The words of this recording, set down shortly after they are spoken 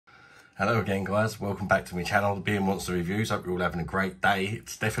Hello again guys, welcome back to my channel, the Beer Monster Reviews. Hope you're all having a great day.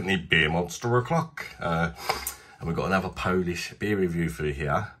 It's definitely Beer Monster o'clock. And we've got another Polish beer review for you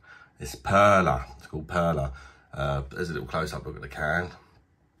here. It's Perla, it's called Perla. There's a little close-up look at the can.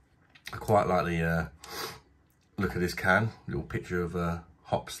 I quite like the look of this can, little picture of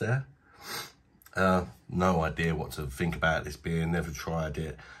hops there. No idea what to think about this beer, never tried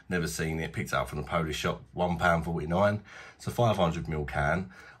it, never seen it. Picked it up from the Polish shop, £1.49. It's a 500ml can.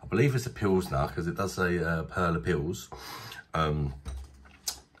 I believe it's a Pilsner because it does say Perla Pils. And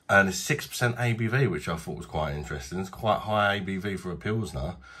it's 6% ABV, which I thought was quite interesting. It's quite high ABV for a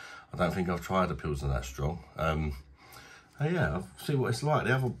Pilsner. I don't think I've tried a Pilsner that strong. Yeah, I'll see what it's like.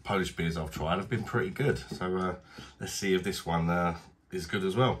 The other Polish beers I've tried have been pretty good. So let's see if this one is good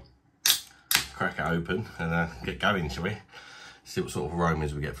as well. Crack it open and get going, shall we? See what sort of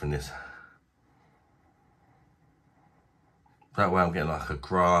aromas we get from this. That way I'm getting like a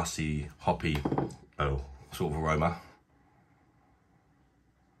grassy, hoppy sort of aroma.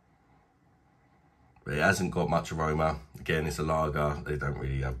 But it hasn't got much aroma. Again, it's a lager. They don't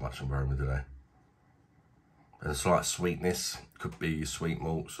really have much aroma, do they? And a slight sweetness. Could be sweet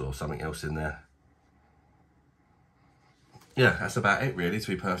malts or something else in there. Yeah, that's about it really, to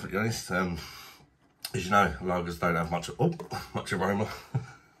be perfectly honest. As you know, lagers don't have much aroma.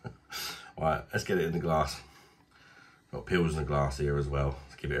 Right, let's get it in the glass. Got Pils in the glass here as well.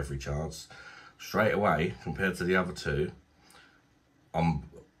 Let's give it every chance. Straight away, compared to the other two, I'm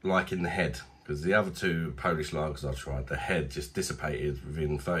liking the head. Because the other two Polish lagers I've tried, the head just dissipated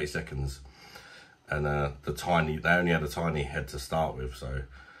within 30 seconds. And they only had a tiny head to start with. So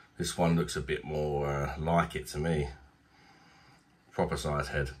this one looks a bit more like it to me. Proper size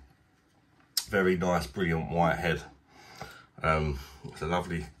head. Very nice, brilliant white head. It's a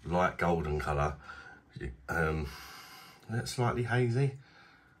lovely light golden colour. That's slightly hazy.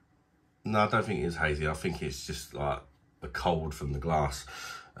 No, I don't think it is hazy. I think it's just like the cold from the glass.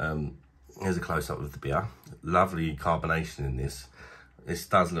 Here's a close-up of the beer. Lovely carbonation in this. This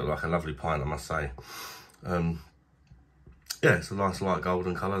does look like a lovely pint, I must say. Yeah, it's a nice light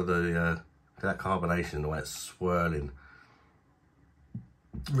golden colour. That carbonation, the way it's swirling,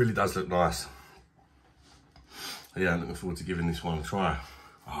 really does look nice. Yeah, I'm looking forward to giving this one a try.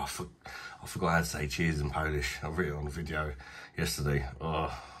 Oh, I forgot how to say cheers in Polish. I've written it on the video yesterday.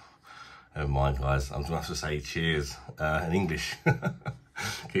 Oh, never mind, guys. I'm supposed to say cheers in English.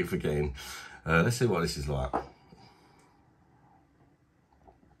 Keep forgetting. Let's see what this is like.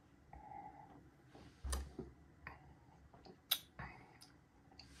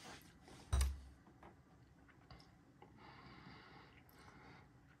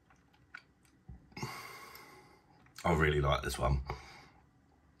 I really like this one.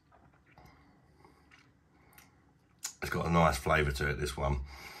 It's got a nice flavour to it, this one.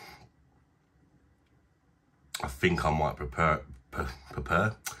 I think I might prefer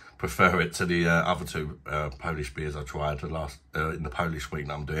it to the other two Polish beers I tried in the Polish week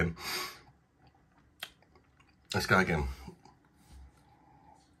that I'm doing. Let's go again.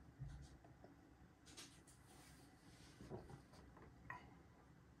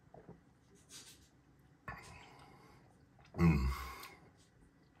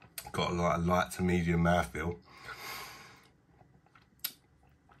 Got a light to medium mouthfeel.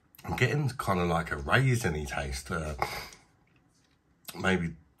 I'm getting kind of like a raisiny taste.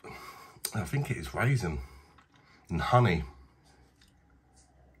 Maybe, I think it is raisin and honey.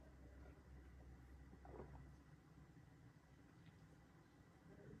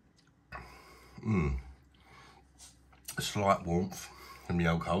 A slight warmth from the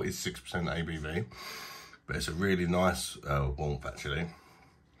alcohol. It's 6% ABV, but it's a really nice warmth actually.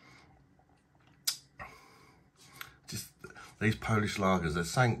 Just these Polish lagers,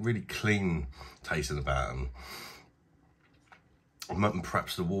 there's something really clean tasting about them.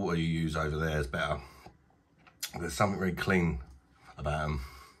 Perhaps the water you use over there is better. There's something very clean about them.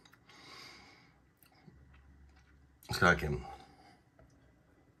 Let's go again.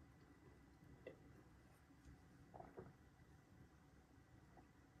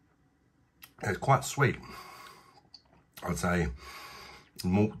 It's quite sweet. I'd say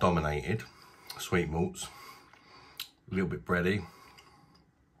malt dominated, sweet malts. A little bit bready.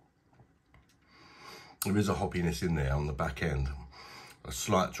 There is a hoppiness in there on the back end. A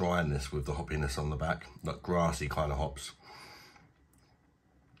slight dryness with the hoppiness on the back, like grassy kind of hops.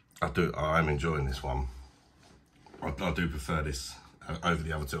 I'm enjoying this one. I do prefer this over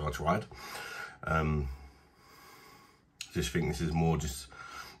the other two I tried. Just think this is more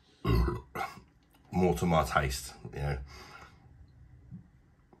more to my taste, you know.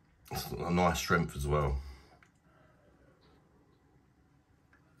 It's a nice strength as well.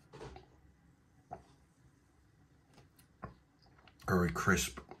 Very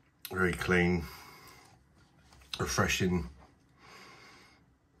crisp, very clean, refreshing.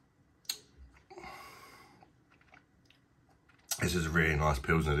 This is a really nice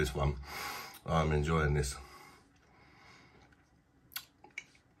Pilsner, this one. I'm enjoying this.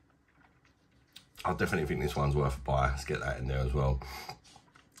 I definitely think this one's worth a buy. Let's get that in there as well.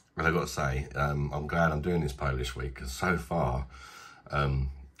 But I've got to say, I'm glad I'm doing this Polish week, because so far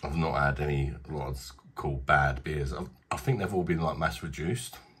I've not had any what's called bad beers. I think they've all been like mass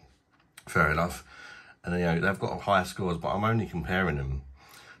reduced. Fair enough. And you know, they've got higher scores, but I'm only comparing them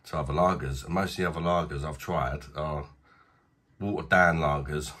to other lagers. And most of the other lagers I've tried are watered down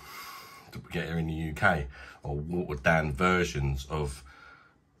lagers that we get here in the UK, or watered down versions of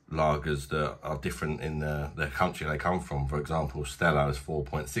lagers that are different in the country they come from. For example, Stella is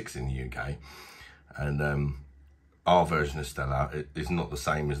 4.6 in the UK, and our version of Stella is not the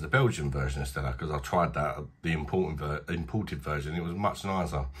same as the Belgian version of Stella, because I tried that, the imported version. It was much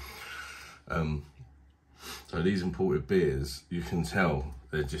nicer. So these imported beers, you can tell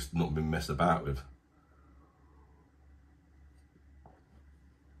they've just not been messed about with.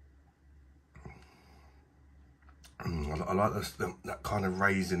 I like that kind of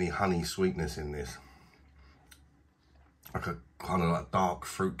raisiny honey sweetness in this. Like a kind of like dark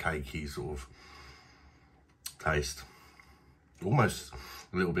fruitcakey sort of taste. Almost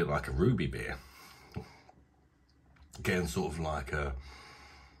a little bit like a ruby beer. Getting sort of like a,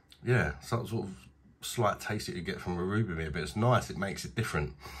 yeah, some sort of slight taste that you get from a ruby beer, but it's nice, it makes it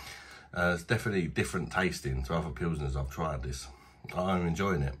different. It's definitely different tasting to other Pilsners I've tried this. I'm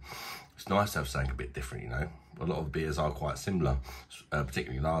enjoying it. It's nice to have something a bit different, you know. A lot of beers are quite similar,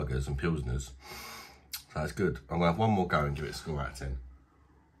 particularly lagers and Pilsners. So it's good. I'm going to have one more go and give it a score out of 10.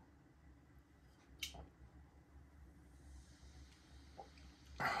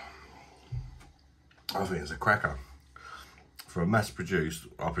 I think it's a cracker. For a mass-produced,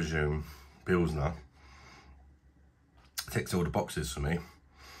 I presume, Pilsner, it ticks all the boxes for me.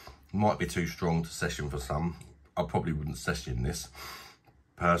 Might be too strong to session for some. I probably wouldn't session this.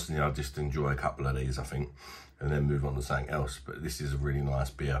 Personally, I just enjoy a couple of these, I think, and then move on to something else. But this is a really nice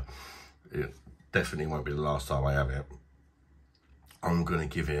beer. It definitely won't be the last time I have it. I'm going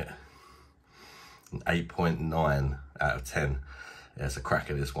to give it an 8.9 out of 10. Yeah, it's a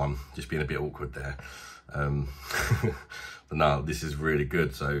cracker, this one. Just being a bit awkward there. But no, this is really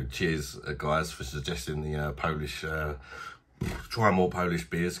good. So cheers, guys, for suggesting the Polish, try more Polish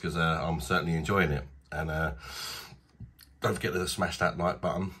beers, because I'm certainly enjoying it. And don't forget to smash that like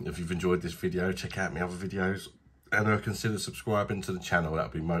button if you've enjoyed this video. Check out my other videos, and consider subscribing to the channel. That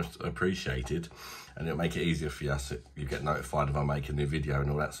would be most appreciated, and it'll make it easier for you, so you get notified if I make a new video and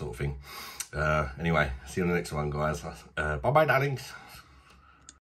all that sort of thing. Anyway, see you on the next one, guys. Bye bye, darlings.